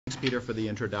Thanks, Peter, for the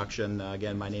introduction.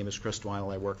 Again, my name is Chris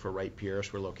Dwinell. I work for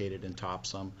Wright-Pierce. We're located in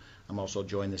Topsom. I'm also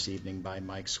joined this evening by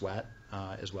Mike Sweat,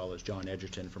 as well as John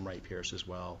Edgerton from Wright-Pierce as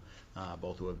well,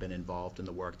 both who have been involved in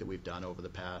the work that we've done over the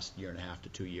past year and a half to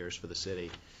 2 years for the city.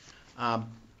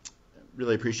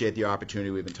 Really appreciate the opportunity.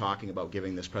 We've been talking about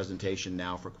giving this presentation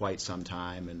now for quite some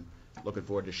time, and looking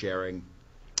forward to sharing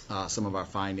some of our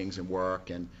findings and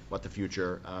work and what the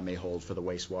future may hold for the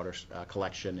wastewater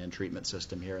collection and treatment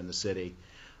system here in the city.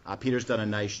 Peter's done a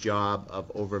nice job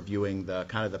of overviewing the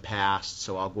kind of the past,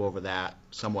 so I'll go over that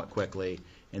somewhat quickly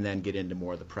and then get into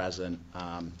more of the present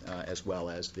as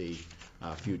well as the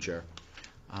future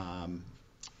and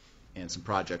some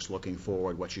projects looking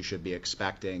forward, what you should be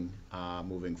expecting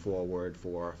moving forward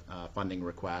for funding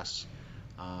requests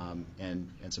and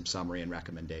some summary and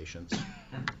recommendations.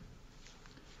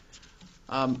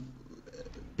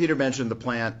 Peter mentioned the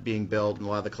plant being built and a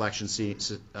lot of the collection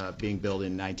being built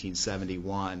in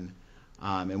 1971.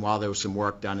 And while there was some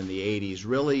work done in the 80s,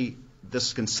 really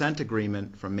this consent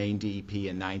agreement from Maine DEP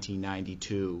in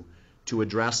 1992 to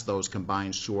address those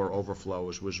combined sewer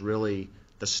overflows was really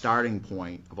the starting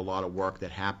point of a lot of work that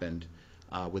happened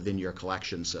within your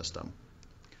collection system.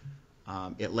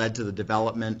 It led to the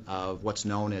development of what's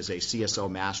known as a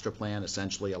CSO master plan,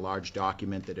 essentially a large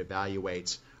document that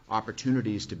evaluates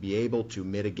opportunities to be able to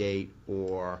mitigate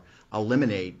or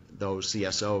eliminate those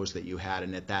CSOs that you had.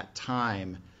 And at that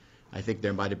time, I think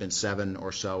there might have been 7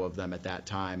 or so of them at that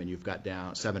time, and you've got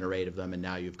down 7 or 8 of them, and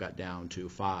now you've got down to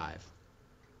 5.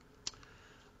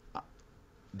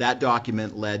 That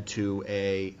document led to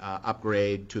a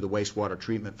upgrade to the wastewater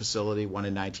treatment facility, one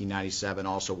in 1997,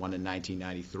 also one in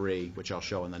 1993, which I'll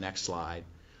show in the next slide.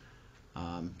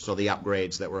 So the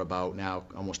upgrades that were about now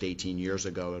almost 18 years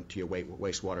ago to your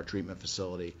wastewater treatment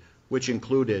facility, which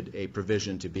included a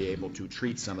provision to be able to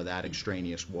treat some of that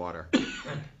extraneous water.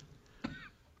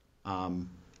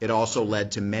 It also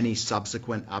led to many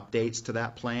subsequent updates to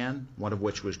that plan, one of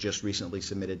which was just recently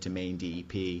submitted to Maine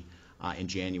DEP in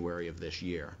January of this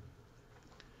year.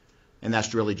 And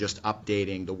that's really just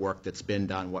updating the work that's been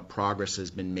done, what progress has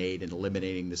been made in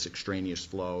eliminating this extraneous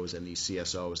flows and these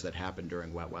CSOs that happen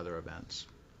during wet weather events.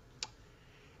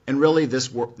 And really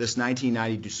this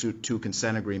 1992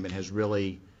 consent agreement has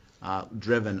really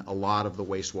driven a lot of the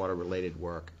wastewater related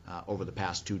work over the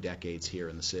past 2 decades here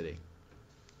in the city.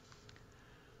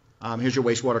 Here's your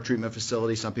wastewater treatment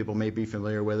facility. Some people may be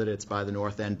familiar with it. It's by the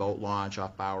North End Boat Launch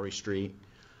off Bowery Street.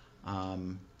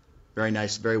 Very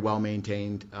nice, very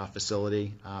well-maintained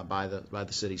facility by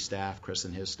the city staff, Chris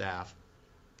and his staff.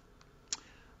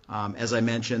 As I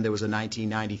mentioned, there was a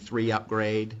 1993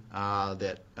 upgrade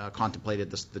that contemplated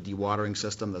the dewatering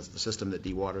system, the system that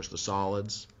dewaters the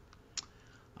solids.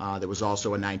 There was also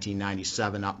a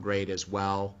 1997 upgrade as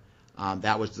well.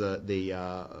 That was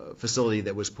the facility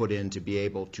that was put in to be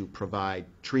able to provide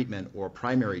treatment or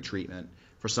primary treatment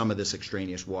for some of this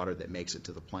extraneous water that makes it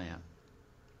to the plant.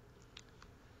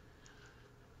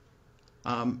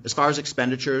 As far as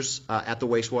expenditures at the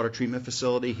wastewater treatment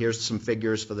facility, here's some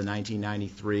figures for the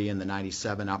 1993 and the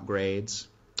 97 upgrades.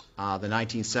 The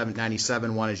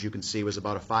 1997 one, as you can see, was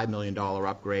about a $5 million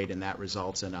upgrade, and that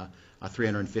results in a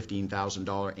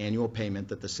 $315,000 annual payment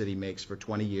that the city makes for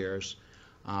 20 years.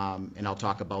 And I'll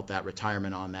talk about that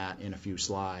retirement on that in a few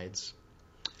slides.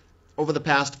 Over the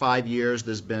past 5 years,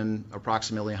 there's been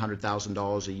approximately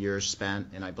 $100,000 a year spent,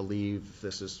 and I believe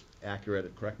this is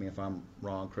accurate. Correct me if I'm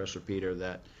wrong, Chris or Peter,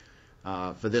 that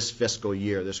for this fiscal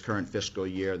year, this current fiscal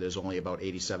year, there's only about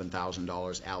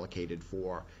 $87,000 allocated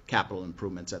for capital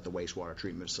improvements at the wastewater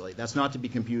treatment facility. That's not to be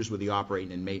confused with the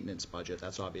operating and maintenance budget.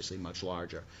 That's obviously much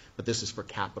larger, but this is for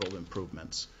capital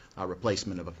improvements,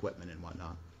 replacement of equipment and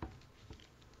whatnot.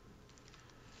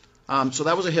 So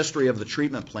that was a history of the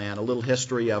treatment plant, a little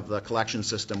history of the collection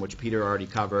system, which Peter already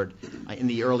covered. In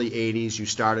the early 80s, you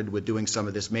started with doing some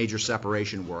of this major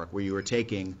separation work where you were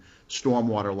taking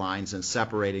stormwater lines and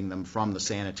separating them from the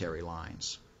sanitary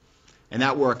lines. And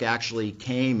that work actually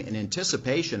came in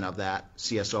anticipation of that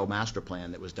CSO master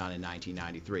plan that was done in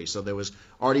 1993. So there was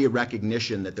already a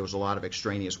recognition that there was a lot of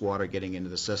extraneous water getting into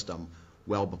the system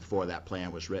well before that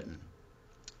plan was written.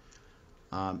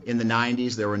 In the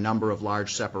 90s, there were a number of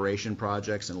large separation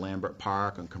projects in Lambert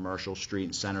Park, on Commercial Street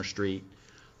and Center Street,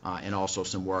 and also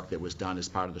some work that was done as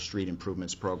part of the street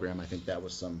improvements program. I think that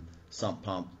was some sump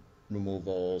pump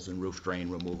removals and roof drain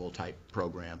removal type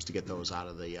programs to get those out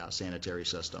of the sanitary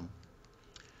system.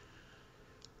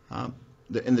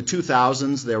 In the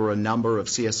 2000s, there were a number of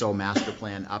CSO master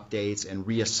plan updates and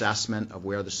reassessment of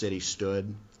where the city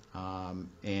stood,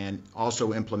 and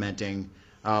also implementing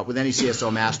with any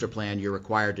CSO master plan, you're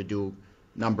required to do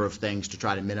a number of things to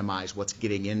try to minimize what's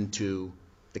getting into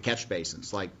the catch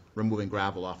basins, like removing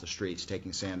gravel off the streets,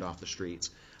 taking sand off the streets,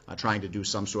 trying to do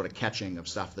some sort of catching of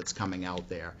stuff that's coming out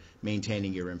there,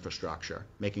 maintaining your infrastructure,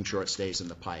 making sure it stays in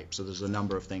the pipe. So there's a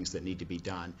number of things that need to be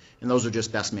done. And those are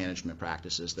just best management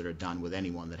practices that are done with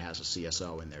anyone that has a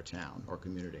CSO in their town or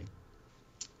community.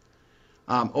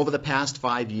 Over the past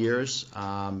 5 years,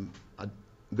 a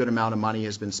good amount of money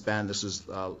has been spent. This is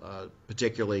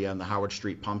particularly on the Howard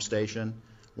Street pump station,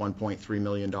 $1.3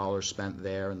 million spent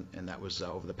there, and that was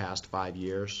over the past 5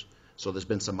 years. So there's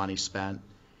been some money spent.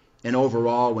 And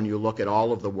overall, when you look at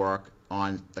all of the work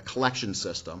on the collection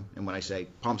system, and when I say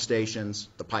pump stations,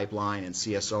 the pipeline, and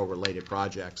CSO-related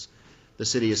projects, the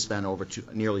city has spent over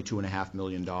nearly $2.5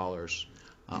 million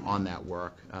on that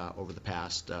work over the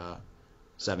past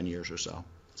 7 years or so,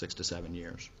 6 to 7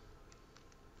 years.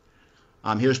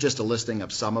 Here's just a listing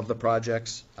of some of the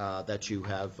projects that you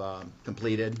have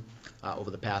completed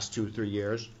over the past 2 or 3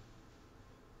 years.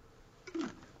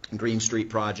 Green Street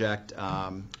project,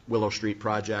 Willow Street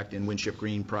project, and Winship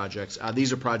Green projects.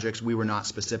 These are projects we were not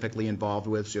specifically involved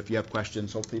with, so if you have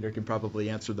questions, hope Peter can probably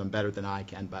answer them better than I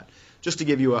can. But just to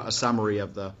give you a summary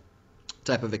of the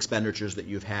type of expenditures that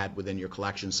you've had within your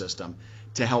collection system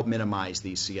to help minimize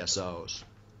these CSOs.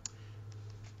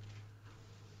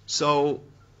 So,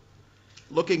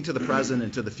 looking to the present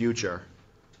and to the future,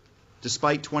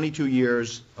 despite 22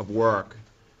 years of work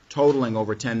totaling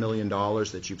over $10 million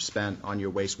that you've spent on your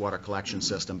wastewater collection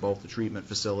system, both the treatment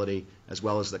facility as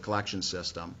well as the collection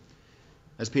system.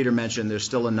 As Peter mentioned, there's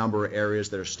still a number of areas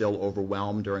that are still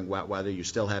overwhelmed during wet weather. You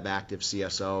still have active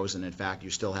CSOs, and in fact, you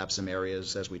still have some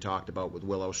areas, as we talked about with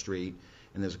Willow Street,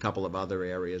 and there's a couple of other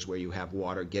areas where you have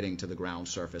water getting to the ground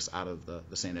surface out of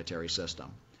the sanitary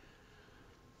system.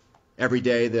 Every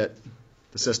day that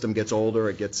the system gets older,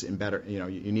 it gets in better,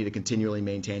 you need to continually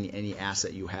maintain any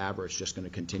asset you have, or it's just going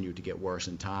to continue to get worse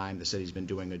in time. The city's been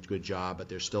doing a good job, but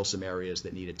there's still some areas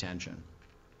that need attention.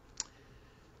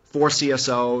 4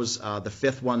 CSOs, the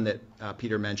 5th one that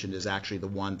Peter mentioned is actually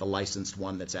the licensed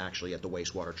one that's actually at the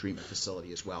wastewater treatment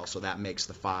facility as well. So that makes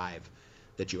the 5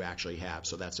 that you actually have.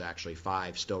 So that's actually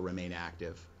 5 still remain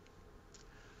active.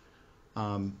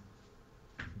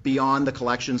 Beyond the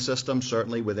collection system,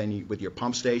 certainly with your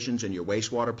pump stations and your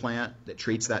wastewater plant that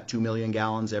treats that 2 million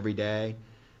gallons every day,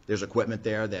 there's equipment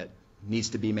there that needs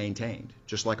to be maintained.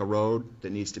 Just like a road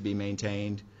that needs to be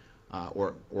maintained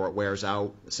or it wears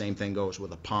out, the same thing goes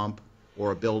with a pump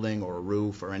or a building or a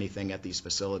roof or anything at these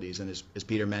facilities. And as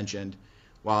Peter mentioned,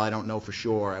 while I don't know for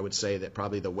sure, I would say that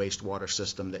probably the wastewater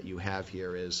system that you have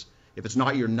here is, if it's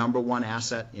not your #1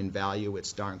 asset in value,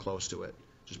 it's darn close to it,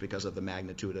 just because of the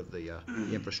magnitude of the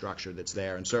infrastructure that's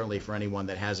there. And certainly for anyone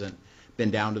that hasn't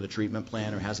been down to the treatment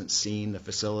plant or hasn't seen the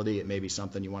facility, it may be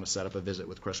something you want to set up a visit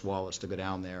with Chris Wallace to go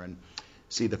down there and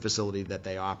see the facility that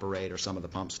they operate or some of the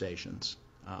pump stations.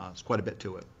 It's quite a bit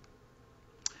to it.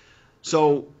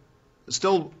 So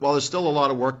while there's still a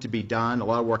lot of work to be done, a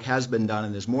lot of work has been done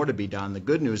and there's more to be done, the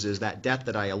good news is that debt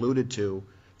that I alluded to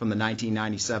from the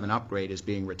 1997 upgrade is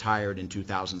being retired in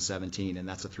 2017, and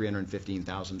that's a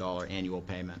 $315,000 annual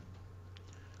payment.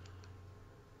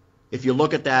 If you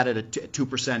look at that at a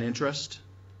 2% interest,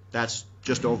 that's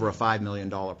just over a $5 million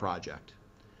project.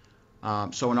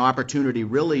 So an opportunity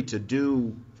really to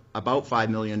do about $5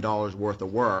 million worth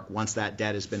of work once that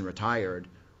debt has been retired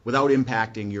without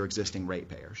impacting your existing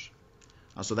ratepayers.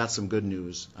 So that's some good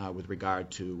news with regard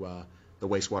to the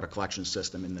wastewater collection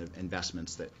system and the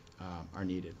investments that are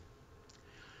needed.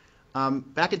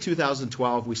 Back in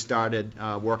 2012, we started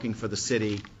working for the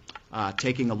city,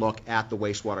 taking a look at the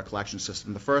wastewater collection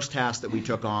system. The first task that we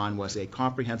took on was a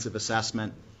comprehensive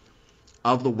assessment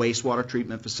of the wastewater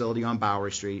treatment facility on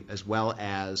Bowery Street, as well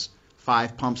as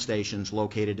 5 pump stations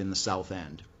located in the south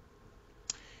end.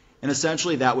 And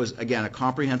essentially that was, again, a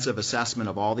comprehensive assessment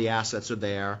of all the assets are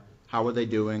there. How are they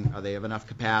doing? Are they have enough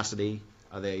capacity?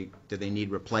 Do they need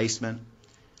replacement?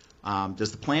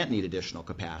 Does the plant need additional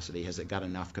capacity? Has it got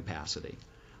enough capacity?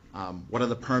 What are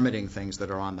the permitting things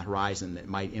that are on the horizon that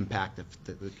might impact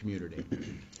the community?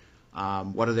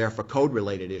 What are there for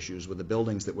code-related issues with the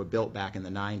buildings that were built back in the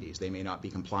 90s? They may not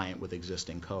be compliant with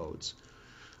existing codes.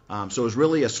 So it was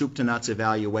really a soup-to-nuts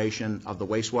evaluation of the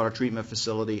wastewater treatment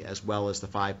facility as well as the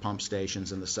 5 pump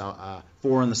stations, in the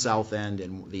 4 in the south end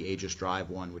and the Aegis Drive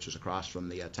one, which is across from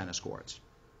the tennis courts.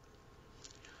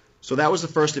 So that was the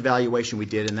first evaluation we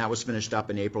did, and that was finished up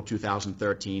in April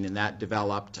 2013, and that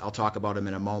developed, I'll talk about them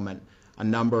in a moment, a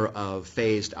number of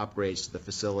phased upgrades to the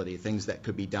facility, things that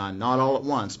could be done not all at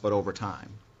once, but over time.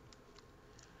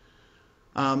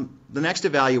 The next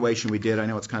evaluation we did, I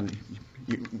know it's kind of,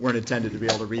 you weren't intended to be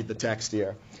able to read the text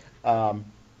here,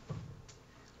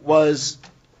 was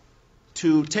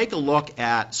to take a look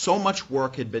at so much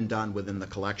work had been done within the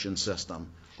collection system,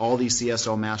 all these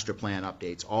CSO master plan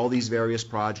updates, all these various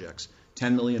projects,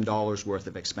 $10 million worth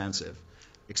of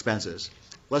expenses.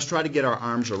 Let's try to get our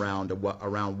arms around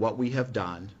what we have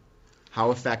done,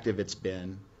 how effective it's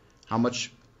been,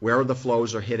 where the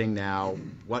flows are hitting now,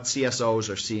 what CSOs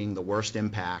are seeing the worst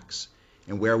impacts,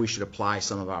 and where we should apply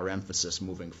some of our emphasis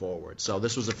moving forward. So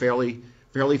this was a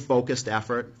fairly focused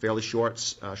effort, fairly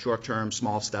short-term,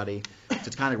 small study to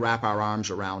kind of wrap our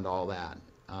arms around all that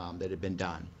that had been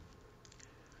done.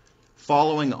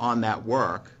 Following on that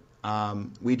work,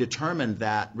 we determined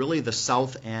that really the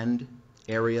south end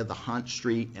area, the Hunt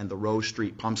Street and the Rose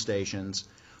Street pump stations,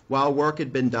 while work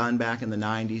had been done back in the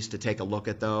 90s to take a look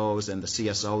at those and the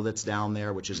CSO that's down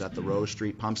there, which is at the Rose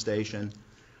Street pump station,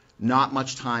 not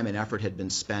much time and effort had been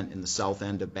spent in the south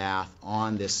end of Bath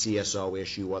on this CSO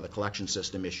issue or the collection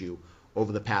system issue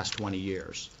over the past 20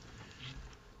 years.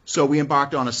 So we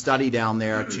embarked on a study down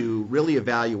there to really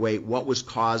evaluate what was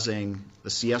causing the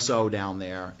CSO down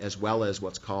there, as well as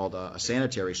what's called a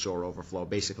sanitary sewer overflow,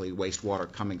 basically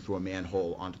wastewater coming through a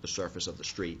manhole onto the surface of the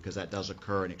street, because that does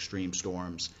occur in extreme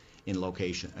storms in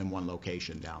one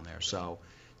location down there. So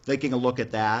taking a look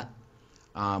at that,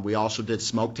 we also did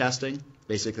smoke testing,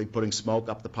 basically putting smoke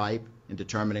up the pipe and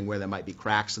determining where there might be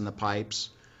cracks in the pipes,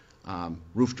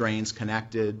 roof drains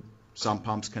connected, sump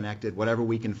pumps connected, whatever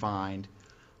we can find.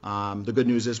 The good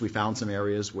news is we found some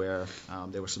areas where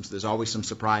there's always some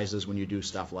surprises when you do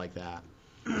stuff like that.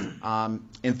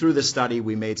 And through this study,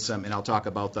 we made some, and I'll talk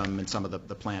about them and some of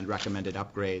the planned recommended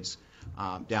upgrades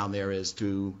down there, is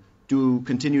to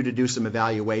continue to do some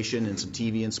evaluation and some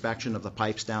TV inspection of the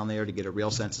pipes down there to get a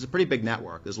real sense. It's a pretty big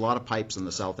network. There's a lot of pipes in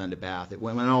the south end of Bath. It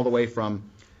went all the way from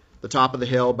the top of the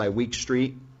hill by Week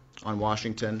Street on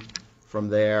Washington, from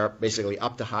there basically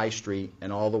up to High Street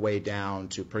and all the way down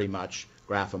to pretty much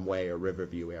Graffham Way or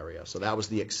Riverview area. So that was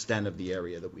the extent of the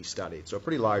area that we studied. So a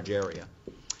pretty large area.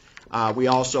 We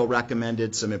also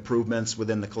recommended some improvements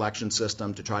within the collection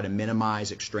system to try to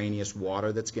minimize extraneous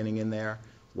water that's getting in there,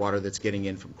 water that's getting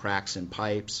in from cracks in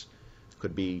pipes. It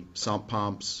could be sump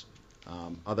pumps,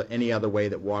 any other way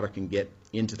that water can get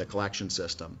into the collection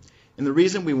system. And the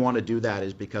reason we want to do that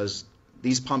is because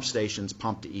these pump stations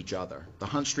pump to each other. The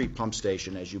Hunt Street pump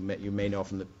station, as you may know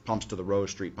from the pumps to the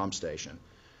Rose Street pump station.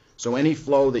 So any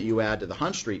flow that you add to the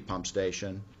Hunt Street pump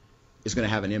station is going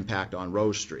to have an impact on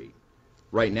Rose Street.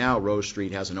 Right now, Rose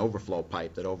Street has an overflow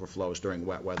pipe that overflows during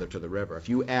wet weather to the river. If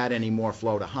you add any more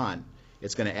flow to Hunt,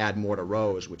 it's going to add more to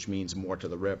Rose, which means more to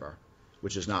the river,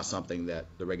 which is not something that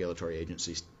the regulatory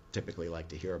agencies typically like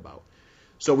to hear about.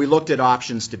 So we looked at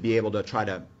options to be able to try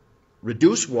to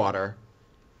reduce water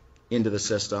into the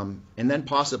system and then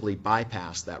possibly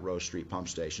bypass that Rose Street pump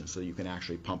station so you can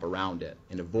actually pump around it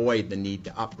and avoid the need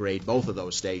to upgrade both of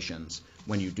those stations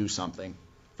when you do something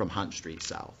from Hunt Street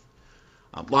south.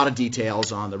 A lot of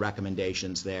details on the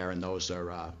recommendations there, and those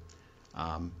are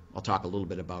I'll talk a little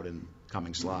bit about in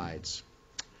coming slides.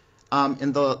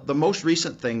 And the most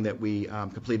recent thing that we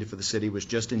completed for the city was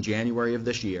just in January of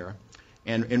this year,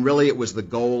 and really it was the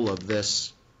goal of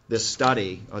this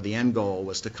study, or the end goal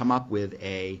was to come up with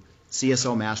a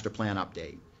CSO master plan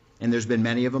update. And there's been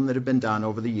many of them that have been done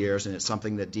over the years, and it's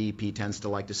something that DEP tends to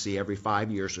like to see every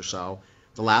 5 years or so.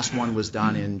 The last one was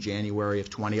done in January of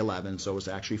 2011, so it was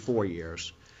actually 4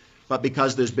 years. But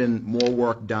because there's been more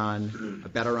work done, a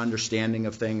better understanding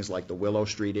of things like the Willow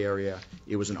Street area,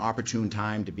 it was an opportune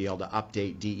time to be able to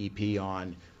update DEP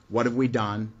on what have we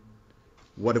done,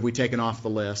 what have we taken off the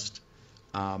list,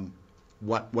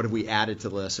 what have we added to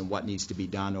the list, and what needs to be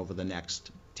done over the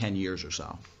next 10 years or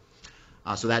so.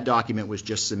 So that document was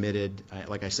just submitted,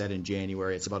 like I said, in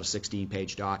January. It's about a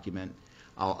 16-page document.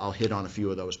 I'll hit on a few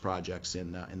of those projects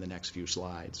in the next few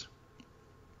slides.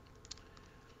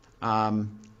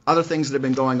 Other things that have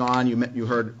been going on, you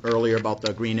heard earlier about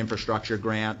the Green Infrastructure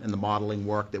Grant and the modeling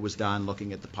work that was done,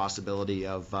 looking at the possibility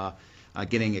of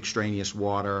getting extraneous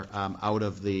water out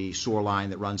of the sewer line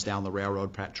that runs down the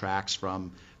railroad tracks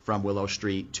from Willow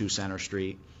Street to Center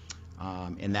Street.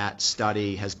 And that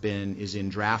study is in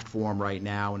draft form right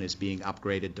now and is being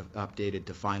updated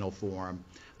to final form.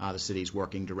 The city's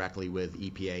working directly with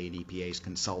EPA and EPA's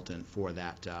consultant for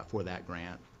that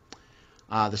grant.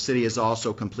 The city has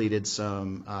also completed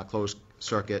some closed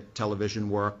circuit television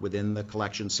work within the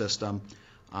collection system,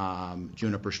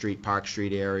 Juniper Street, Park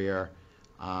Street area.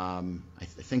 I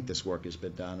think this work has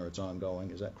been done or it's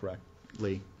ongoing. Is that correct,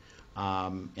 Lee?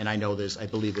 And I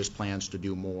believe there's plans to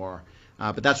do more.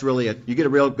 But that's really you get a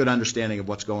real good understanding of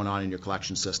what's going on in your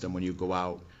collection system when you go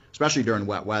out, especially during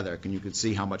wet weather, and you can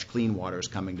see how much clean water is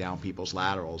coming down people's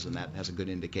laterals, and that has a good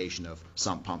indication of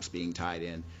sump pumps being tied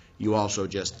in. you also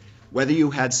just, whether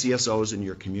you had CSOs in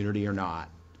your community or not,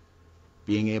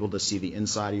 being able to see the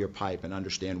inside of your pipe and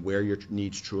understand where your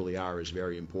needs truly are is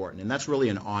very important. And that's really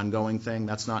an ongoing thing.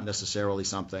 That's not necessarily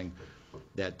something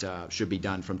that should be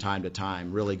done from time to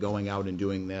time. Really going out and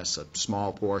doing this, a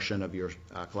small portion of your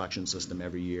collection system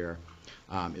every year,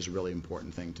 is a really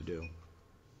important thing to do.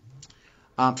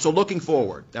 So looking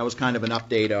forward, that was kind of an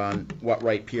update on what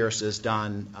Wright-Pierce has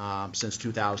done since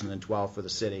 2012 for the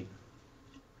city.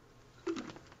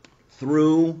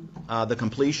 Through the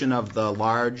completion of the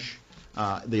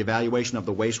evaluation of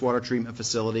the wastewater treatment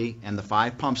facility and the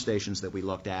 5 pump stations that we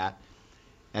looked at,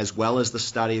 as well as the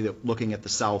study looking at the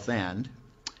south end,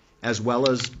 as well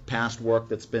as past work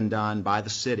that's been done by the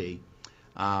city,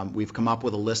 we've come up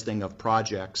with a listing of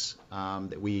projects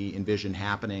that we envision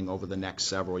happening over the next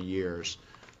several years.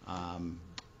 And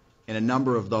a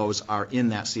number of those are in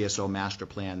that CSO master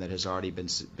plan that has already been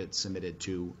submitted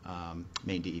to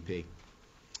Maine DEP.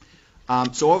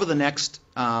 So over the next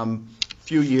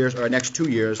few years, or next 2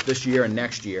 years, this year and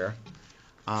next year,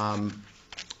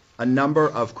 a number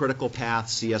of critical path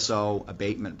CSO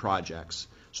abatement projects.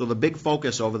 So the big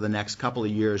focus over the next couple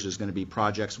of years is going to be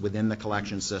projects within the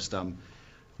collection system,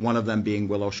 one of them being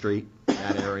Willow Street,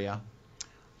 that area,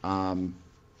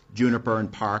 Juniper and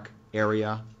Park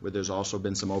area, where there's also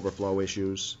been some overflow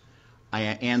issues,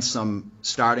 and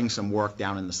starting some work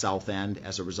down in the south end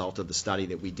as a result of the study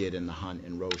that we did in the Hunt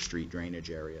and Rose Street drainage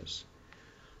areas.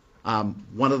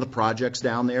 One of the projects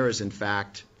down there is, in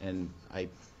fact, and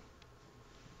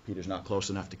Peter's not close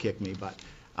enough to kick me, but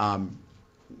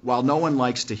while no one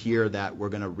likes to hear that we're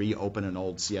going to reopen an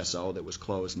old CSO that was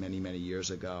closed many, many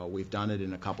years ago, we've done it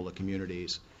in a couple of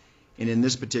communities. And in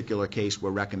this particular case, we're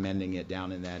recommending it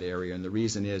down in that area. And the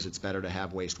reason is it's better to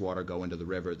have wastewater go into the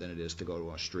river than it is to go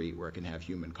to a street where it can have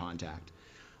human contact.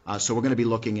 So we're going to be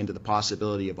looking into the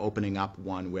possibility of opening up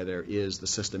one where the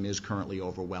system is currently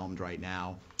overwhelmed right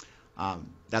now.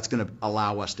 That's going to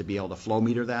allow us to be able to flow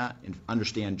meter that and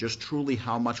understand just truly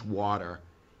how much water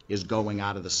is going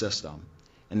out of the system.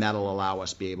 And that'll allow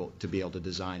us to be able to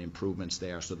design improvements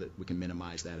there so that we can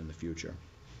minimize that in the future.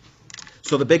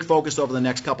 So the big focus over the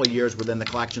next couple of years within the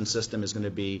collection system is going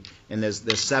to be, and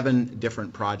there's 7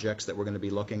 different projects that we're going to be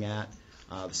looking at,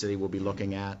 the city will be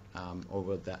looking at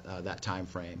over that time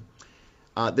frame.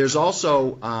 There's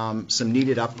also some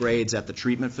needed upgrades at the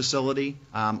treatment facility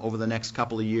over the next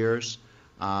couple of years.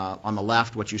 On the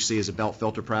left, what you see is a belt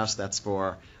filter press. That's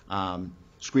for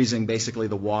squeezing basically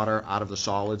the water out of the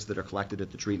solids that are collected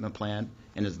at the treatment plant.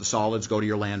 And as the solids go to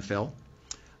your landfill,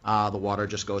 the water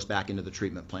just goes back into the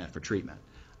treatment plant for treatment.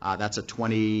 That's a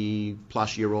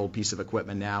 20-plus-year-old piece of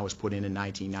equipment now. It was put in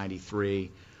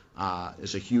 1993.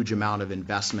 There's a huge amount of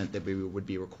investment that would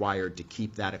be required to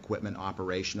keep that equipment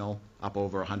operational, up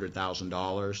over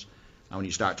 $100,000. When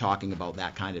you start talking about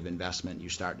that kind of investment, you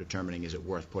start determining, is it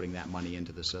worth putting that money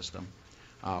into the system,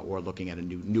 or looking at a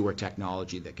newer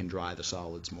technology that can dry the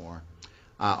solids more.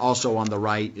 Also on the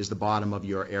right is the bottom of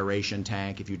your aeration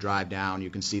tank. If you drive down,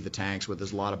 you can see the tanks where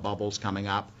there's a lot of bubbles coming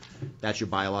up. That's your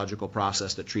biological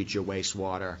process that treats your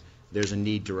wastewater. There's a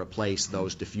need to replace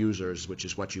those diffusers, which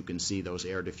is what you can see, those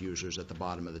air diffusers at the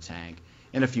bottom of the tank,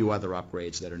 and a few other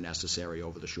upgrades that are necessary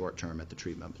over the short term at the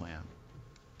treatment plant.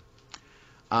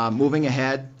 Moving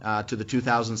ahead to the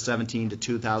 2017 to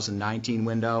 2019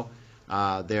 window,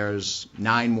 there's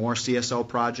 9 more CSO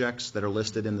projects that are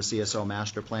listed in the CSO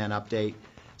master plan update.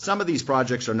 Some of these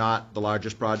projects are not the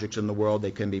largest projects in the world.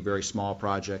 They can be very small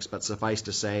projects, but suffice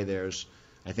to say there's,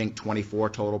 I think,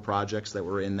 24 total projects that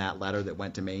were in that letter that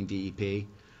went to Maine DEP.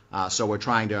 So we're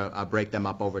trying to break them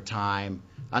up over time,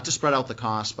 to spread out the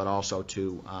cost, but also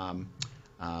to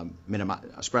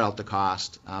spread out the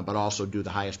cost, but also do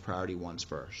the highest priority ones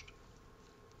first.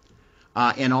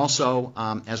 And also,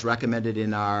 as recommended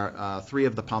in our 3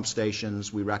 of the pump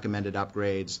stations, we recommended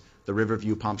upgrades: the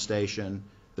Riverview pump station,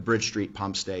 the Bridge Street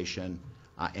pump station,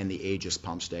 and the Aegis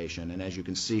pump station. And as you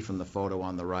can see from the photo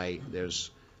on the right, there's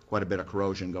quite a bit of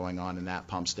corrosion going on in that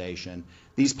pump station.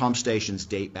 These pump stations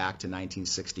date back to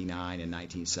 1969 and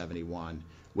 1971,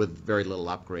 with very little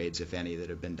upgrades, if any, that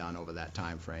have been done over that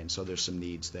time frame. So there's some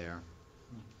needs there.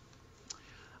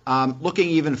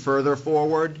 Looking even further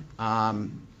forward, the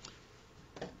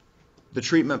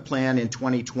treatment plan in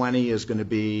 2020 is going to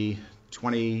be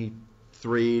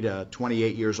 23 to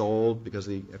 28 years old because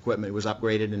the equipment was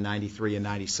upgraded in 93 and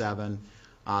 97.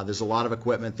 There's a lot of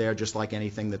equipment there, just like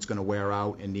anything that's going to wear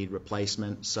out and need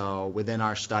replacement. So within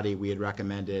our study, we had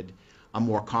recommended a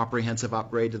more comprehensive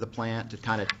upgrade to the plant to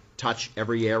kind of touch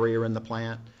every area in the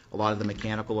plant. A lot of the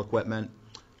mechanical equipment,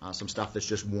 some stuff that's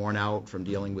just worn out from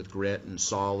dealing with grit and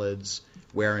solids,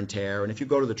 wear and tear. And if you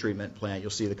go to the treatment plant, you'll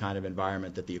see the kind of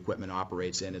environment that the equipment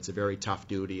operates in. It's a very tough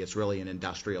duty. It's really an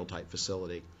industrial type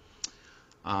facility.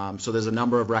 So there's a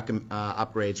number of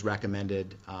upgrades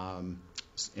recommended,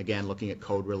 again, looking at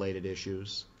code-related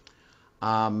issues.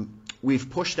 We've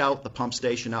pushed out the pump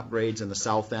station upgrades in the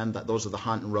south end. Those are the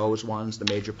Hunt and Rose ones, the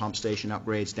major pump station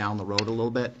upgrades down the road a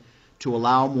little bit, to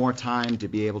allow more time to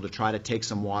be able to try to take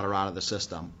some water out of the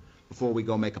system. Before we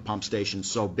go make a pump station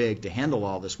so big to handle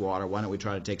all this water, why don't we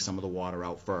try to take some of the water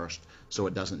out first so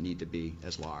it doesn't need to be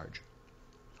as large?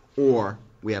 Or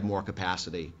we have more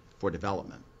capacity for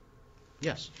development.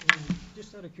 Yes?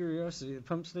 Just out of curiosity, the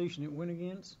pump station at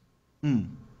Winnigan's,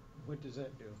 what does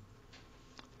that do?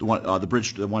 The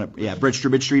one,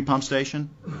 Bridge Street pump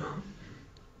station?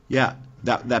 Yeah,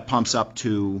 that pumps up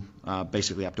to,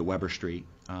 basically up to Weber Street.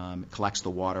 It collects the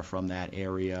water from that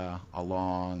area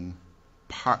along,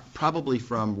 probably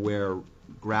from where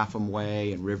Graffham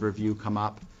Way and Riverview come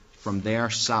up, from there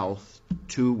south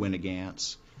to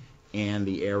Winnegans and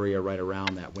the area right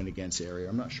around that Winnegans area.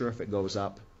 I'm not sure if it goes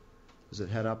up. Does it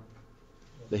head up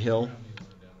the hill?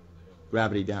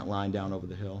 Gravity line down over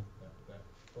the hill. That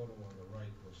photo on the right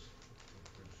was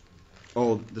Bridge Street.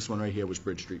 Oh, this one right here was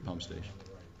Bridge Street Pump Station.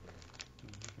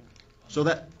 So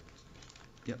that,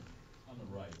 yep. On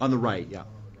the right. On the right, yeah.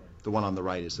 The one on the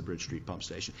right is the Bridge Street Pump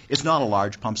Station. It's not a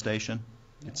large pump station.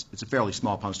 It's a fairly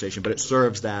small pump station, but it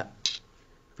serves that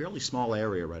fairly small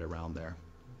area right around there.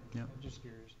 Yeah. I'm just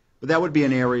curious. But that would be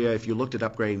an area, if you looked at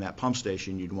upgrading that pump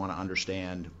station, you'd want to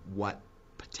understand what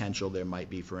potential there might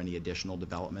be for any additional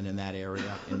development in that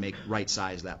area and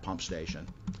right-size that pump station.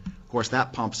 Of course,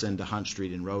 that pumps into Hunt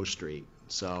Street and Rose Street.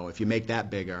 So if you make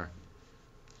that bigger,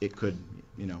 it could,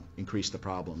 increase the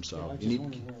problem. So I you just need.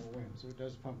 wondered where it went. So it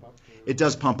does pump up to. It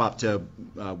does pump up to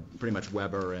pretty much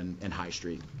Weber and High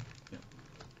Street.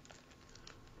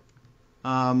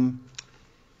 Yeah.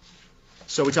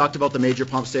 So we talked about the major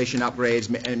pump station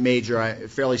upgrades, and major,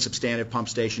 fairly substantive pump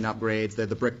station upgrades. They're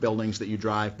the brick buildings that you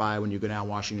drive by when you go down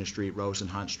Washington Street, Rose and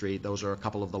Hunt Street. Those are a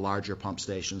couple of the larger pump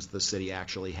stations the city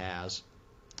actually has.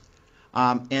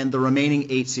 And the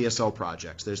remaining 8 CSO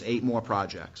projects. There's 8 more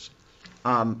projects.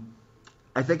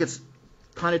 I think it's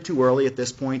kind of too early at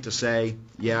this point to say,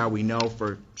 yeah, we know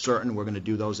for certain we're going to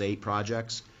do those 8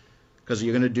 projects, because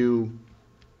you're going to do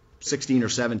 16 or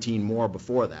 17 more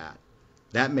before that.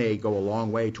 That may go a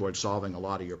long way towards solving a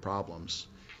lot of your problems.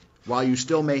 While you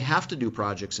still may have to do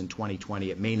projects in 2020,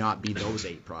 it may not be those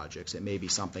 8 projects. It may be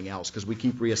something else, because we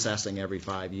keep reassessing every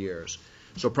 5 years.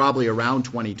 So probably around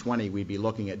 2020, we'd be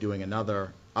looking at doing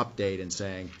another update and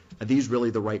saying, are these really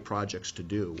the right projects to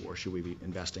do, or should we be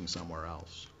investing somewhere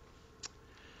else?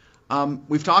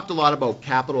 We've talked a lot about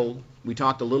capital. We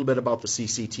talked a little bit about the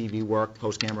CCTV work,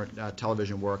 post-camera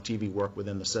television work, TV work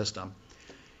within the system.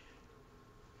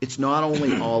 It's not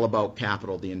only all about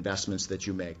capital, the investments that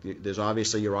you make. There's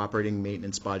obviously your operating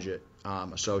maintenance budget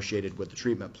associated with the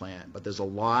treatment plant, but there's a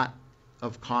lot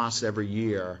of costs every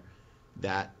year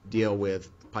that deal with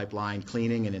pipeline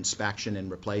cleaning and inspection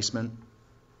and replacement.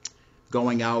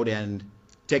 Going out and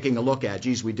taking a look at,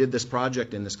 geez, we did this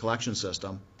project in this collection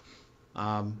system.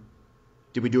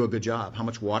 Did we do a good job? How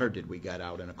much water did we get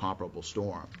out in a comparable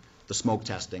storm? The smoke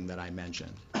testing that I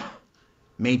mentioned.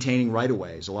 Maintaining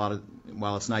right-of-ways. While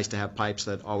it's nice to have pipes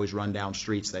that always run down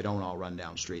streets, they don't all run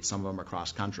down streets. Some of them are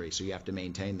cross-country, so you have to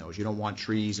maintain those. You don't want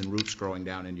trees and roots growing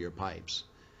down into your pipes.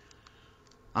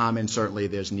 And certainly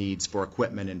there's needs for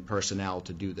equipment and personnel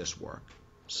to do this work.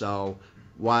 So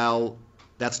while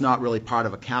that's not really part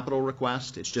of a capital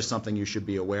request, it's just something you should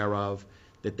be aware of,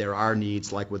 that there are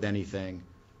needs, like with anything,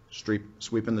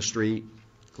 sweeping the street,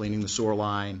 cleaning the sewer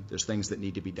line. There's things that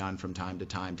need to be done from time to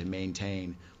time to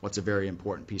maintain what's a very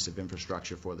important piece of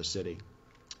infrastructure for the city.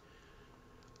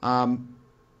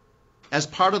 As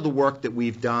part of the work that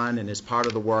we've done and as part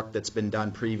of the work that's been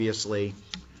done previously,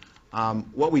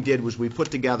 what we did was we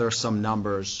put together some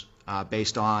numbers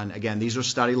based on, again, these are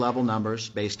study level numbers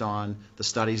based on the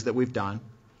studies that we've done,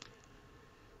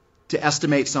 to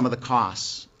estimate some of the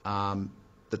costs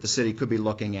that the city could be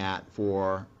looking at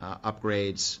for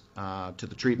upgrades to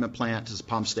the treatment plant, to the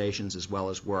pump stations, as well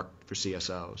as work for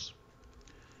CSOs.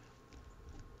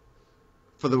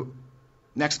 For the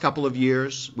next couple of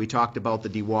years, we talked about the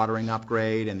dewatering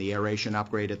upgrade and the aeration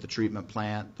upgrade at the treatment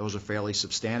plant. Those are fairly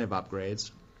substantive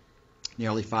upgrades,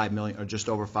 nearly $5 million, or just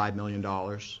over $5 million.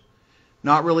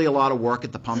 Not really a lot of work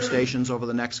at the pump stations over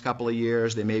the next couple of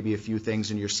years. There may be a few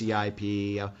things in your CIP,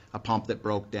 a pump that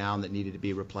broke down that needed to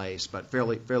be replaced, but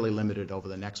fairly limited over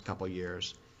the next couple of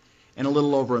years. And a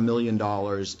little over $1 million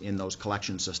in those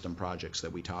collection system projects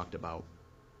that we talked about.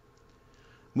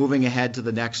 Moving ahead to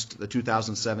the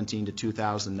 2017 to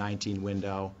 2019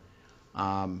 window,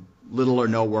 little or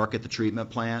no work at the treatment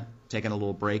plant, taking a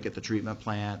little break at the treatment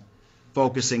plant,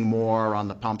 focusing more on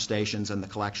the pump stations and the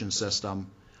collection system.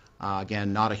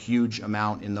 Again, not a huge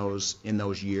amount in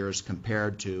those years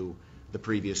compared to the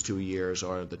previous 2 years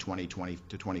or the 2020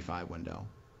 to 25 window.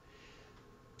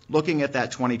 Looking at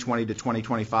that 2020 to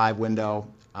 2025 window,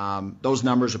 those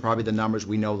numbers are probably the numbers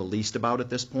we know the least about at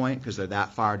this point because they're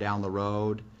that far down the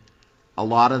road. A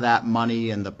lot of that money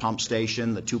in the pump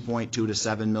station, the $2.2 to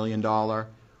 $7 million,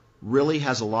 really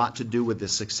has a lot to do with the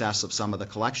success of some of the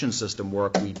collection system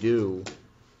work we do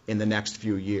in the next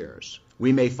few years.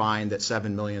 We may find that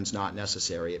 $7 million is not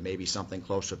necessary. It may be something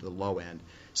closer to the low end.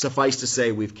 Suffice to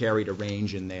say, we've carried a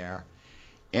range in there.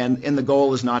 And the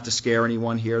goal is not to scare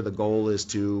anyone here. The goal is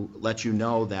to let you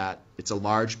know that it's a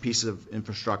large piece of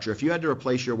infrastructure. If you had to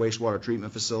replace your wastewater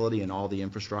treatment facility and all the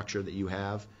infrastructure that you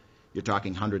have, you're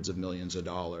talking hundreds of millions of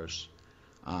dollars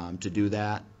to do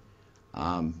that.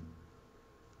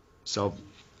 So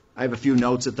I have a few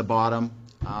notes at the bottom.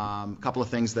 A couple of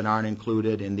things that aren't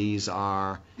included, and these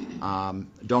are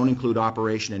don't include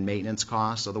operation and maintenance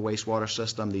costs of the wastewater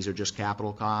system. These are just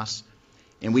capital costs.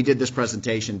 And we did this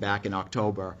presentation back in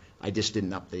October. I just didn't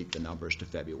update the numbers to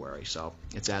February, so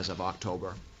it's as of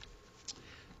October.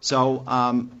 So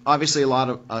obviously a lot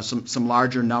of some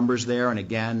larger numbers there, and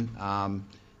again,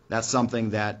 that's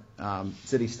something that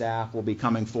city staff will be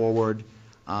coming forward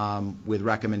with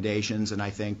recommendations, and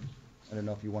I don't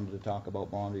know if you wanted to talk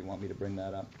about bond or you want me to bring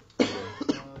that up.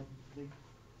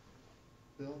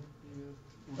 Bill,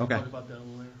 Okay. talk about that a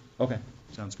little later. Okay,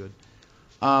 sounds good.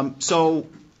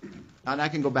 And I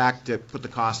can go back to put the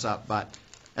costs up, but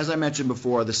as I mentioned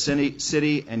before, the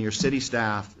city and your city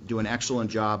staff do an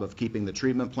excellent job of keeping the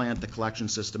treatment plant, the collection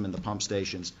system, and the pump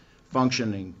stations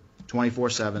functioning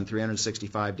 24/7,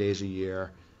 365 days a year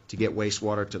to get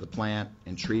wastewater to the plant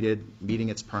and treated, meeting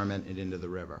its permit and into the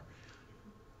river.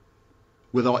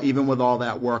 Even with all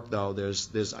that work, though,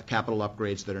 there's capital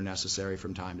upgrades that are necessary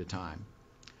from time to time.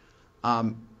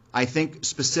 I think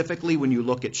specifically when you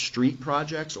look at street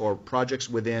projects or projects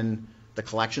within the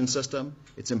collection system,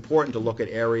 it's important to look at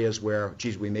areas where,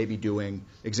 we may be doing,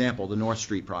 example, the North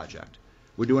Street project.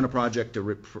 We're doing a project to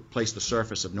replace the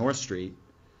surface of North Street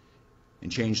and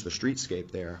change the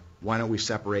streetscape there. Why don't we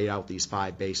separate out these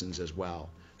 5 basins as well?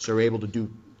 So we're able to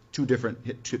do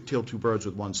kill two birds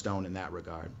with one stone in that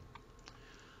regard.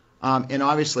 And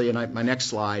obviously, my next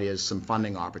slide is some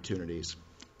funding opportunities.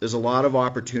 There's a lot of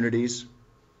opportunities,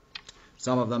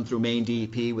 some of them through Maine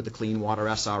DEP with the Clean Water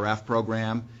SRF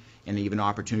program, and even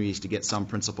opportunities to get some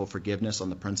principal forgiveness on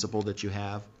the principal that you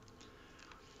have.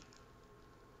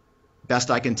 Best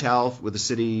I can tell, with the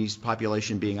city's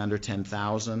population being under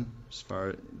 10,000, as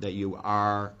far that you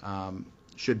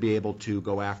should be able to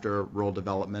go after rural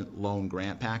development loan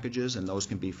grant packages, and those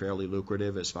can be fairly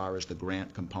lucrative as far as the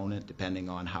grant component, depending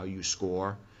on how you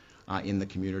score in the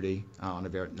community on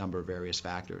a number of various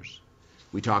factors.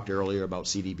 We talked earlier about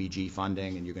CDBG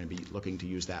funding, and you're going to be looking to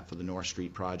use that for the North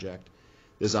Street project.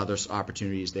 There's other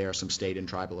opportunities there, some state and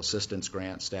tribal assistance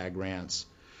grants, STAG grants.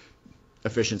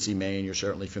 Efficiency Maine, you're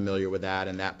certainly familiar with that,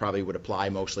 and that probably would apply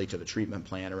mostly to the treatment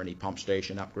plant or any pump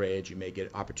station upgrades. You may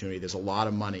get opportunity. There's a lot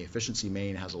of money. Efficiency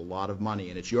Maine has a lot of money,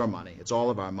 and it's your money. It's all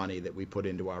of our money that we put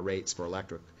into our rates for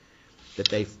electric that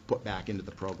they've put back into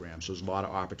the program. So there's a lot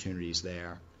of opportunities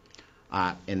there.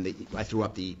 I threw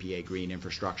up the EPA green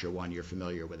infrastructure one. You're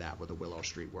familiar with that with the Willow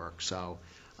Street work. So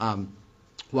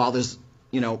while there's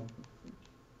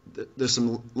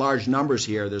some large numbers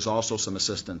here, there's also some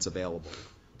assistance available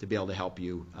to be able to help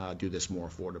you do this more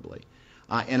affordably.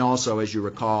 And also, as you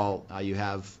recall, you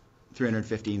have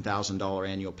 $315,000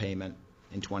 annual payment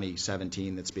in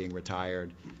 2017 that's being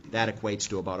retired. That equates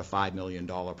to about a $5 million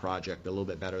project, a little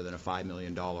bit better than a $5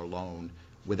 million loan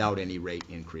without any rate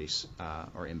increase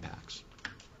or impacts.